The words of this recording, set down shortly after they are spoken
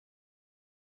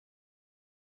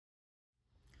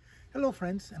Hello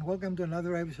friends, and welcome to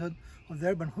another episode of the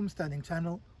Urban Homesteading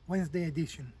Channel, Wednesday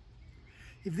edition.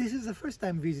 If this is the first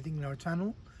time visiting our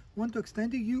channel, I want to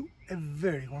extend to you a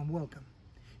very warm welcome.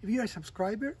 If you are a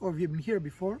subscriber or if you've been here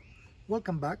before,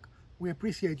 welcome back. We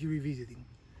appreciate you revisiting.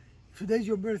 If today is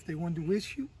your birthday, I want to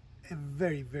wish you a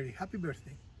very, very happy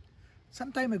birthday.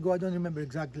 Some time ago, I don't remember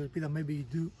exactly, Peter, maybe you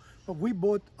do, but we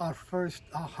bought our first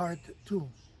HART tool.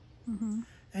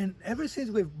 And ever since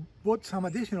we've bought some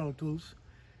additional tools,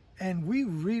 and we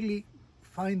really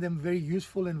find them very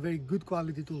useful and very good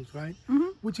quality tools, right?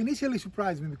 Which initially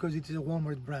surprised me because it is a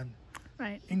Walmart brand.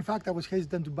 Right. In fact, I was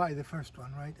hesitant to buy the first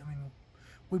one, right? I mean,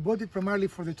 we bought it primarily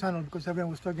for the channel because everyone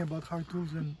was talking about HART tools.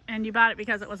 And you bought it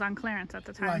because it was on clearance at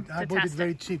the time. Right, I bought it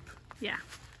very cheap. Yeah.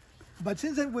 But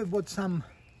since then, we bought some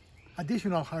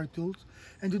additional HART tools.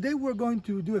 And today we're going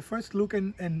to do a first look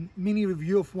and mini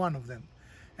review of one of them.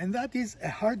 And that is a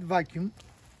HART vacuum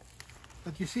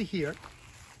that you see here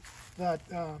that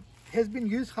has been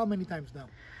used how many times now?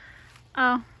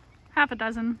 Oh, half a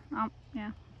dozen.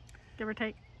 Yeah, give or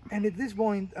take. And at this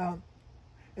point,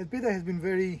 Peter has been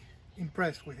very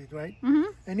impressed with it, right?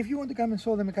 And if you want to come and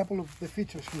show them a couple of the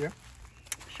features here.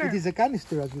 Sure. It is a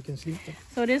canister, as you can see.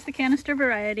 So it is the canister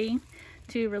variety.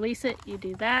 To release it, you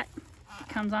do that. It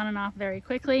comes on and off very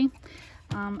quickly.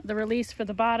 The release for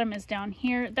the bottom is down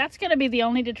here. That's going to be the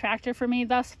only detractor for me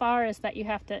thus far, is that you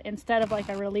have to, instead of like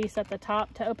a release at the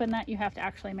top to open that, you have to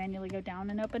actually manually go down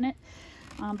and open it.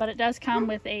 But it does come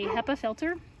with a HEPA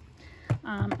filter,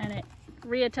 and it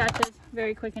reattaches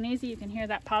very quick and easy. You can hear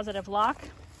that positive lock.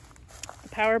 The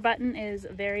power button is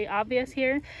very obvious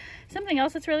here. Something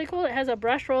else that's really cool, it has a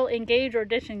brush roll engage or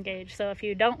disengage. So if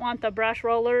you don't want the brush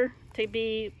roller to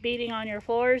be beating on your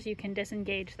floors, you can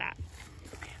disengage that.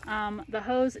 The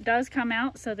hose does come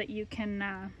out so that you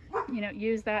can,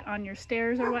 use that on your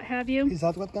stairs or what have you. Is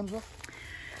that what comes off?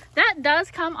 That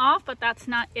does come off, but that's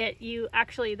not it.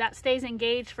 That stays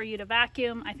engaged for you to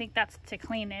vacuum. I think that's to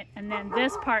clean it. And then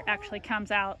this part actually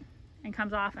comes out and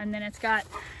comes off. And then it's got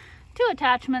two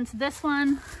attachments. This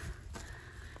one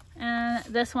and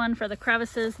this one for the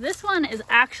crevices. This one is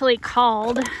actually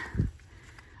called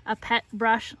a pet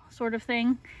brush sort of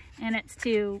thing. And it's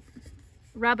to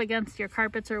rub against your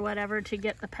carpets or whatever to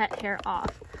get the pet hair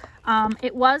off.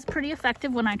 It was pretty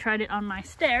effective when I tried it on my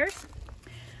stairs,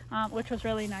 which was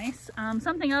really nice.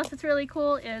 Something else that's really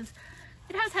cool is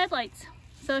it has headlights.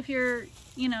 So if you're,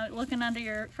 looking under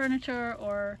your furniture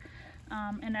or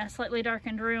in a slightly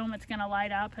darkened room, it's going to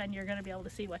light up and you're going to be able to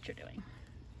see what you're doing.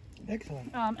 Excellent.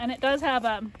 And it does have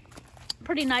a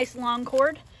pretty nice long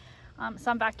cord.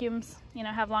 Some vacuums,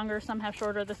 have longer, some have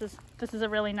shorter. This is a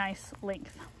really nice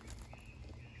length.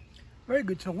 Very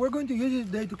good. So we're going to use it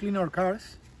today to clean our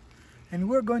cars, and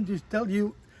we're going to tell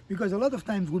you, because a lot of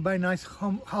times we buy nice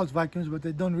house vacuums, but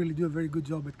they don't really do a very good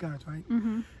job at cars, right?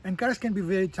 And cars can be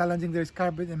very challenging. There's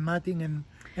carpet and matting,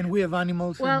 and we have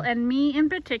animals. Well, and me in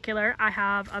particular, I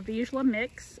have a Vizsla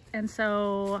mix, and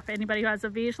so if anybody who has a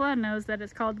Vizsla knows that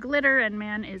it's called glitter, and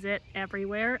man, is it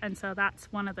everywhere. And so that's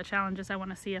one of the challenges I want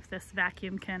to see if this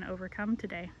vacuum can overcome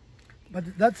today.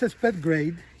 But that says pet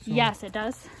grade. So. Yes, it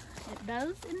does. It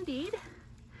does indeed.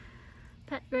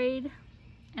 Pet grade.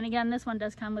 And again, this one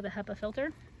does come with a HEPA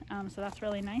filter. So that's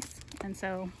really nice. And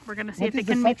so we're going to see if it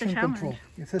can meet the challenge. Control?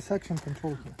 It says suction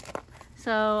control here.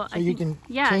 So you can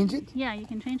change it? Yeah, you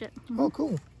can change it. Oh,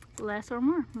 cool. Less or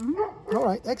more. All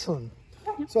right, excellent.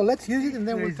 So let's use it, and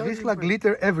then we'll tell you. There's like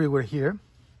glitter everywhere here.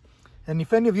 And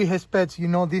if any of you has pets, you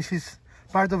know this is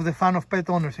part of the fun of pet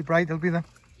ownership, right, Elpida?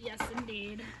 Yes,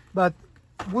 indeed. But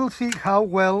we'll see how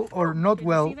well or not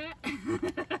well. You see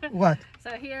that? What?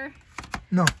 So here.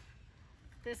 No.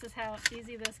 This is how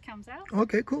easy this comes out.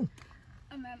 Okay, cool.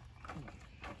 And then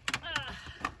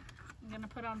I'm going to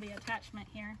put on the attachment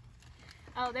here.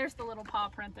 Oh, there's the little paw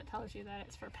print that tells you that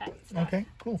it's for pets. Okay,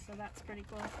 cool. So that's pretty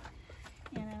cool.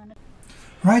 And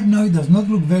right now it does not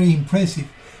look very impressive.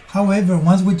 However,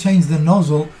 once we changed the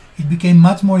nozzle, it became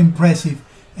much more impressive.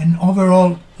 And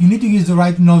overall, you need to use the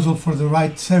right nozzle for the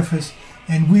right surface.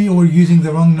 And we were using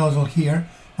the wrong nozzle here.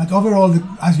 But overall,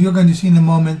 as you're going to see in a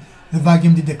moment, the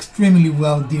vacuum did extremely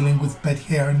well dealing with pet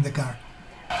hair in the car.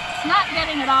 It's not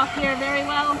getting it off here very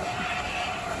well.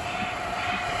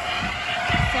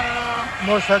 So,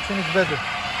 more suction is better.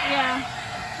 Yeah.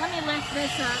 Let me lift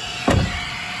this up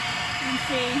and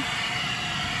see.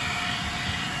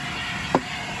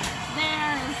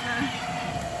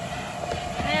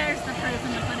 There's the proof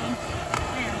in the pudding.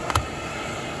 There.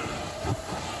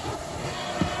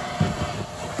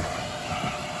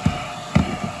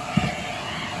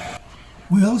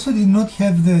 We also did not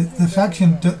have the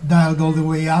suction dialed all the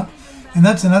way up, and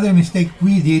that's another mistake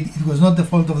we did. It was not the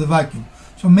fault of the vacuum.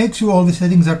 So make sure all the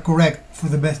settings are correct for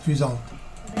the best result.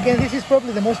 Again, this is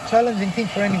probably the most challenging thing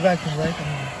for any vacuum, right?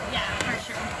 Yeah, for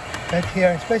sure. Right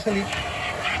here, especially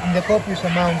in the copious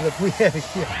amount that we have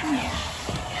here. Yeah.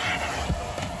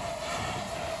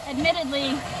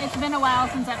 Admittedly, it's been a while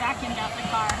since I vacuumed out the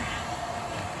car.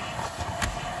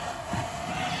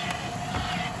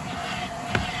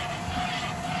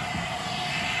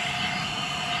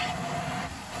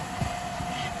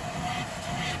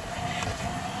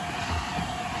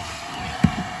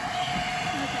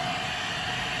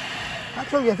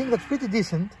 Actually, I think that's pretty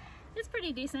decent. It's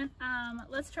pretty decent.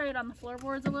 Let's try it on the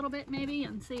floorboards a little bit maybe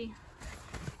and see,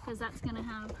 because that's going to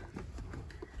have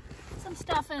some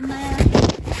stuff in there.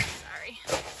 Sorry.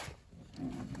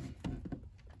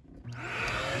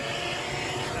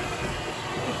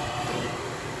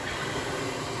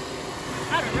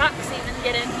 How do rocks even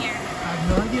get in here? I have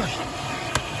no idea.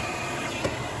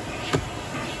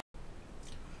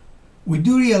 We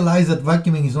do realize that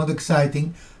vacuuming is not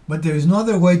exciting, but there is no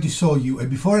other way to show you. A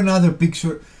before and after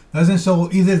picture doesn't show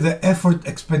either the effort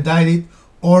expended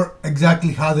or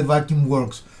exactly how the vacuum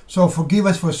works. So forgive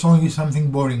us for showing you something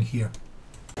boring here.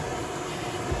 It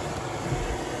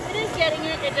is getting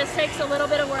it. It just takes a little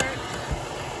bit of work.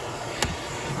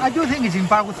 I do think it's in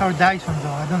par with our Dyson though.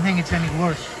 I don't think it's any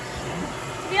worse.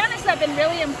 To be honest, I've been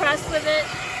really impressed with it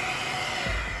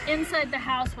inside the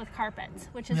house with carpets,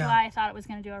 which is why I thought it was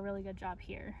going to do a really good job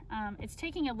here. It's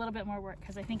taking a little bit more work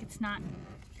because I think it's not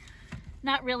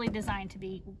really designed to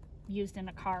be used in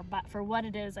a car, but for what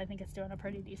it is, I think it's doing a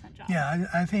pretty decent job. Yeah,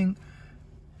 I think,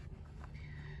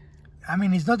 I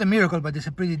mean, it's not a miracle, but it's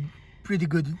a pretty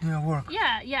good work.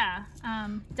 Yeah.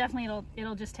 Definitely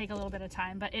it'll just take a little bit of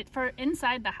time, but for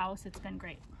inside the house, it's been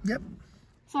great. Yep.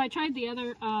 So I tried the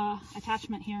other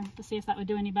attachment here to see if that would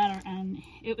do any better, and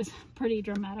it was pretty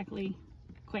dramatically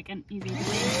quick and easy to do.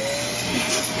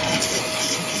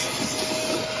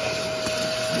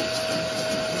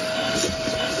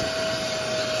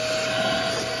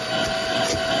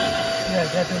 Yeah,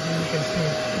 definitely you can see.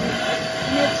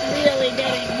 And it's really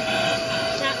getting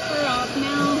that fur off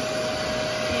now.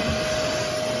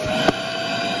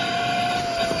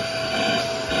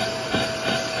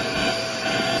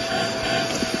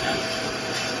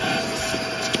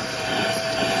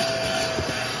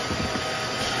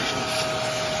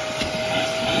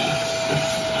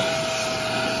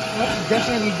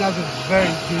 Definitely does a very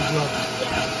good job.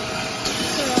 Yeah.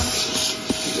 So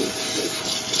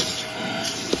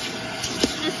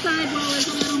this sidewall is a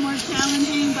little more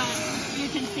challenging, but you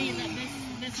can see that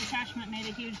this attachment made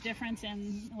a huge difference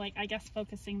in, like, I guess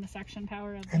focusing the suction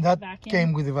power of the vacuum. And that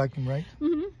came with the vacuum, right?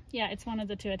 Mm-hmm. Yeah, it's one of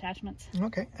the two attachments.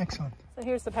 Okay, excellent. So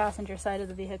here's the passenger side of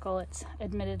the vehicle. It's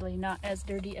admittedly not as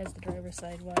dirty as the driver's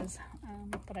side was,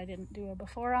 but I didn't do a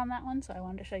before on that one, so I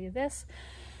wanted to show you this.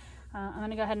 I'm going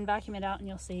to go ahead and vacuum it out, and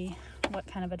you'll see what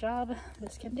kind of a job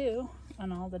this can do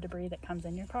on all the debris that comes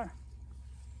in your car.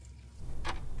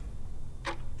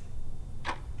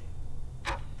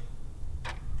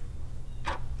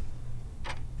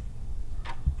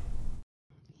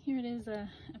 Here it is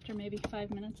after maybe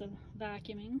 5 minutes of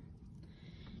vacuuming.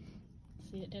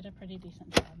 See, it did a pretty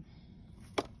decent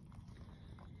job.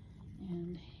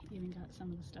 And even got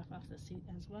some of the stuff off the seat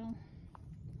as well.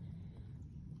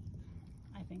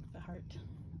 I think the HART is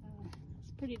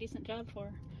a pretty decent job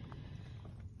for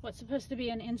what's supposed to be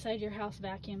an inside your house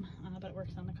vacuum, but it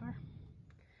works on the car.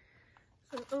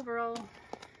 So overall,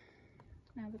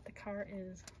 now that the car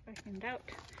is vacuumed out,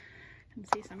 you can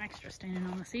see some extra staining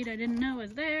on the seat I didn't know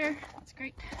was there. That's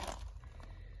great.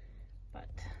 But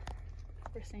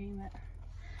we're seeing that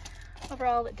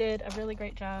overall it did a really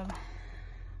great job.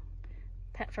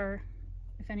 Pet fur,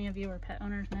 if any of you are pet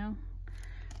owners know,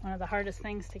 one of the hardest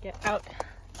things to get out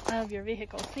of your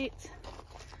vehicle seats.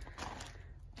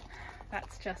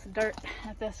 That's just dirt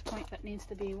at this point that needs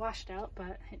to be washed out,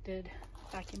 but it did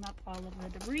vacuum up all of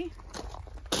the debris.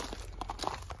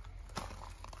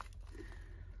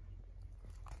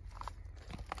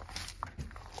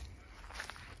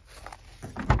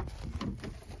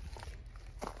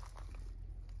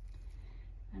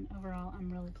 And overall,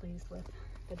 I'm really pleased with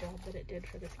the job that it did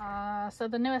for this car. So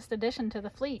the newest addition to the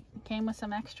fleet came with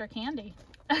some extra candy.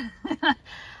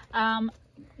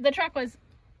 The truck was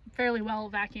fairly well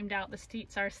vacuumed out. The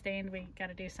seats are stained. We got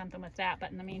to do something with that.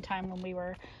 But in the meantime, when we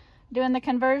were doing the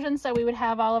conversion so we would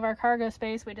have all of our cargo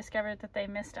space, we discovered that they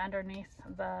missed underneath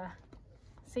the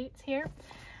seats here.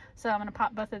 So I'm going to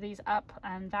pop both of these up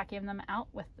and vacuum them out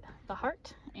with the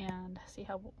HART and see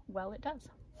how well it does.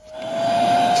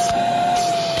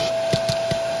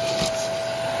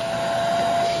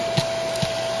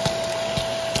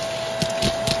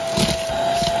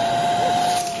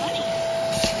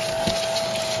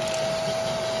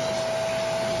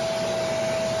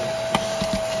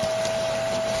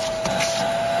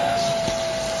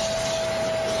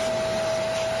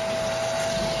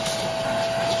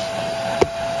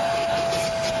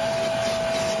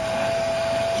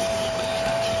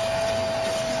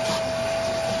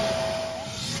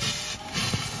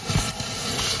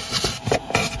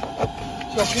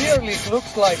 clearly it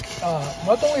looks like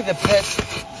not only the pet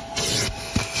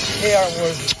hair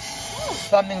was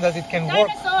something that it can work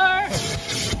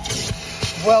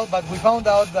well, but we found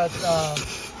out that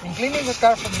in cleaning the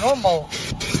car from normal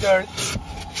dirt,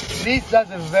 this does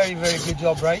a very, very good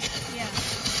job, right? Yeah.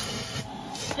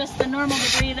 Just the normal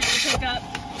debris that you pick up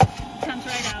comes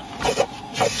right out.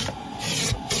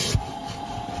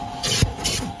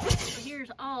 So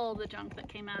here's all the junk that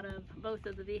came out of both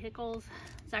of the vehicles.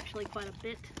 It's actually quite a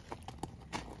bit.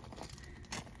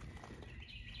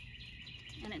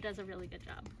 And it does a really good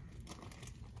job.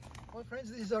 Well,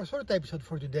 friends, this is our short episode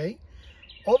for today.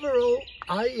 Overall,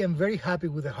 I am very happy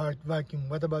with the HART vacuum.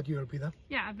 What about you, Elpida?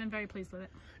 Yeah, I've been very pleased with it.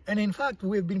 And in fact,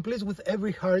 we've been pleased with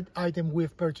every HART item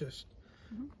we've purchased.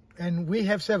 And we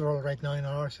have several right now in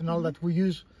our arsenal that we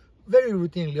use very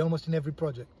routinely, almost in every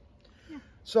project. Yeah.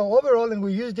 So overall, and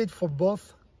we used it for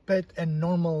both pet and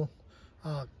normal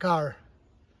car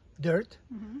dirt,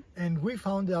 and we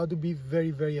found it out to be very,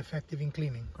 very effective in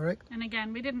cleaning, correct? And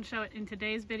again, we didn't show it in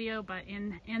today's video, but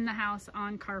in the house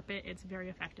on carpet, it's very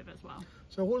effective as well.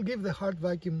 So we'll give the HART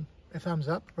vacuum a thumbs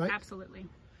up, right? Absolutely.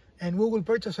 And we will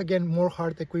purchase again more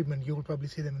HART equipment. You will probably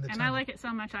see them in the channel. And I like it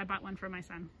so much, I bought one for my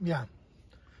son. Yeah.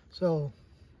 So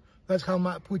that's how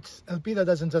much, which Elpida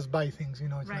doesn't just buy things, you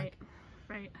know. It's Right,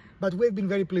 like, right. But we've been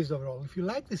very pleased overall. If you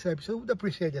like this episode, we'd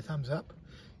appreciate a thumbs up.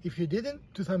 If you didn't,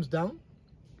 2 thumbs down.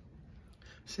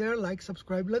 Share, like,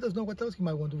 subscribe. Let us know what else you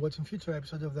might want to watch in future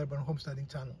episodes of the Urban Homesteading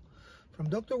Channel. From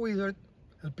Dr. Wizard,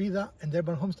 Elpida, and the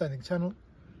Urban Homesteading Channel,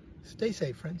 stay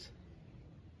safe, friends.